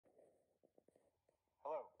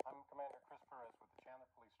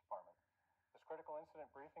incident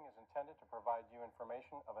briefing is intended to provide you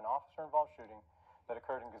information of an officer-involved shooting that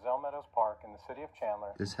occurred in Gazelle Meadows Park in the city of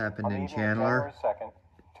Chandler. This happened in January Chandler.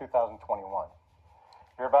 2nd, 2021.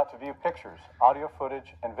 You're about to view pictures, audio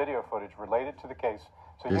footage, and video footage related to the case,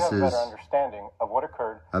 so you have a better understanding of what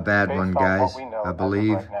occurred. A bad one, guys, I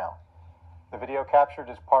believe. Right now. The video captured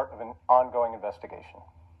is part of an ongoing investigation.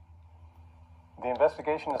 The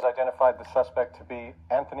investigation has identified the suspect to be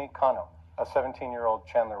Anthony Cano, a 17-year-old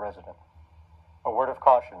Chandler resident. A word of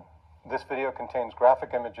caution, this video contains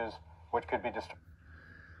graphic images which could be disturbing.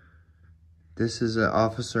 This is an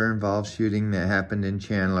officer-involved shooting that happened in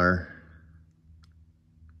Chandler.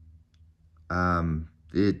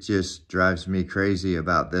 It just drives me crazy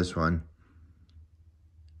about this one.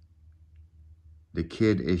 The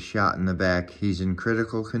kid is shot in the back. He's in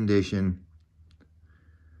critical condition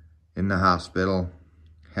in the hospital.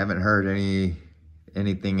 Haven't heard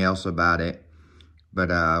anything else about it. But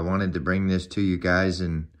I wanted to bring this to you guys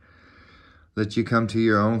and let you come to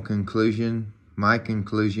your own conclusion. My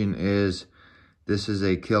conclusion is this is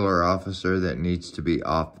a killer officer that needs to be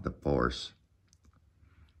off the force.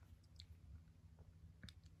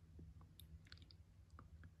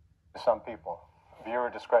 Some people, viewer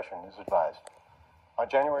discretion is advised. On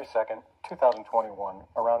January 2nd, 2021,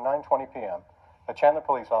 around 9:20 p.m., a Chandler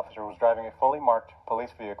police officer was driving a fully marked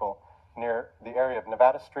police vehicle near the area of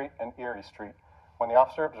Nevada Street and Erie Street when the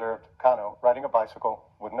officer observed Cano riding a bicycle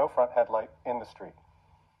with no front headlight in the street.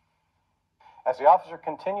 As the officer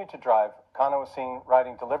continued to drive, Cano was seen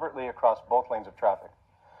riding deliberately across both lanes of traffic.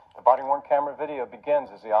 The body-worn camera video begins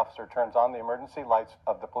as the officer turns on the emergency lights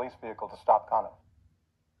of the police vehicle to stop Cano.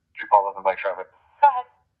 You call up in bike traffic. Go ahead.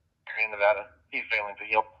 You're in Nevada. He's failing to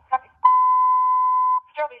yield. Copy.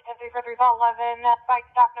 Strobe 10-343 call 11. Bike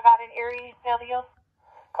stop Nevada in Erie. Failed to yield.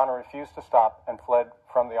 Cano refused to stop and fled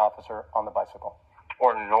from the officer on the bicycle.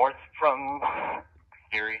 Or north from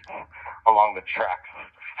Erie, along the tracks.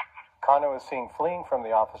 Cano is seen fleeing from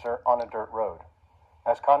the officer on a dirt road.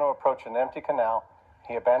 As Cano approached an empty canal,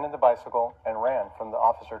 he abandoned the bicycle and ran from the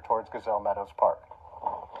officer towards Gazelle Meadows Park.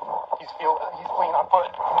 He's fleeing on foot.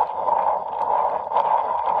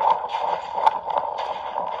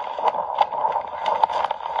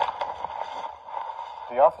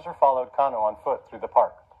 The officer followed Cano on foot through the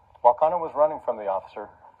park. While Cano was running from the officer,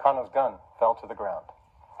 Cano's gun fell to the ground.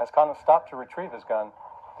 As Cano stopped to retrieve his gun,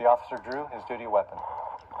 the officer drew his duty weapon.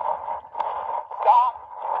 Stop!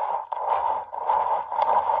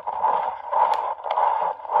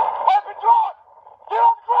 Weapon drawn! Get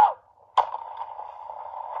on the ground!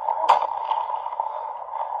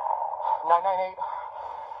 998.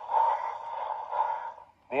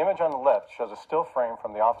 The image on the left shows a still frame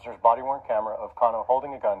from the officer's body-worn camera of Cano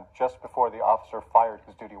holding a gun just before the officer fired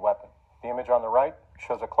his duty weapon. The image on the right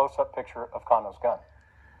shows a close-up picture of Cano's gun.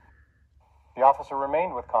 The officer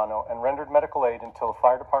remained with Cano and rendered medical aid until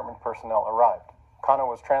fire department personnel arrived. Cano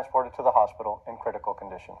was transported to the hospital in critical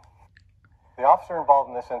condition. The officer involved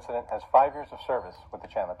in this incident has 5 years of service with the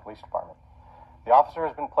Chandler Police Department. The officer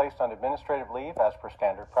has been placed on administrative leave as per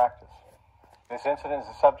standard practice. This incident is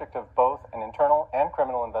the subject of both an internal and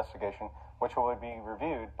criminal investigation, which will be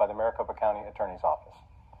reviewed by the Maricopa County Attorney's Office.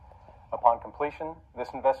 Upon completion,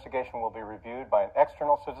 this investigation will be reviewed by an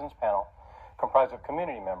external citizens panel comprised of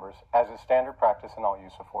community members, as is standard practice in all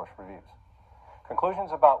use of force reviews.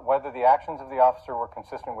 Conclusions about whether the actions of the officer were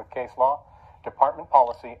consistent with case law, department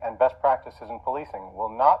policy, and best practices in policing will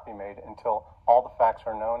not be made until all the facts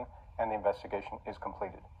are known and the investigation is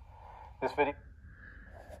completed.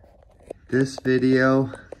 This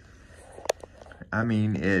video, I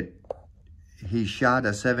mean, he shot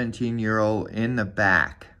a 17-year-old in the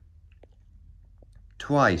back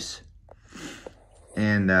twice.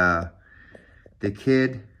 And the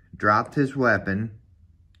kid dropped his weapon,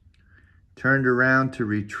 turned around to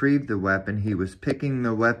retrieve the weapon. He was picking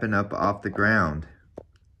the weapon up off the ground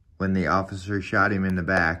when the officer shot him in the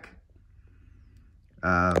back.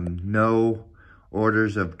 No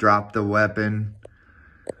orders of drop the weapon,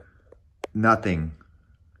 nothing.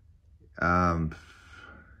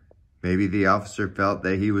 Maybe the officer felt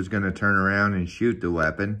that he was going to turn around and shoot the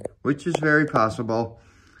weapon, which is very possible.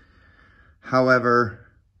 However,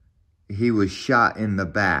 he was shot in the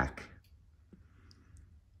back.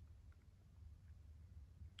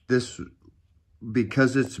 This,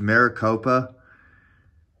 because it's Maricopa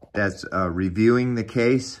that's reviewing the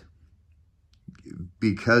case,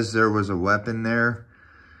 because there was a weapon there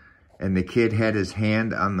and the kid had his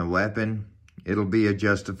hand on the weapon, it'll be a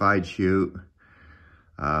justified shoot.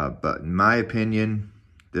 But in my opinion,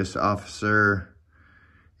 this officer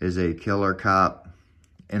is a killer cop.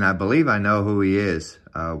 And I believe I know who he is,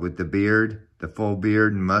 with the beard, the full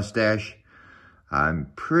beard and mustache.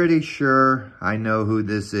 I'm pretty sure I know who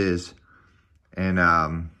this is. And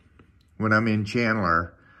when I'm in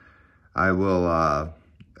Chandler, I will,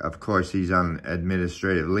 of course, he's on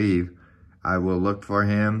administrative leave. I will look for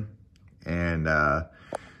him and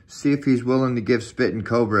see if he's willing to give Spittin'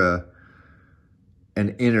 Cobra an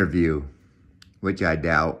interview, which I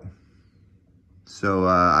doubt. So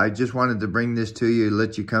I just wanted to bring this to you,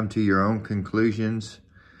 let you come to your own conclusions.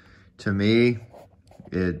 To me,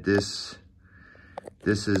 this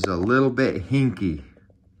is a little bit hinky.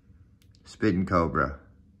 Spittin' Cobra,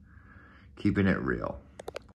 keeping it real.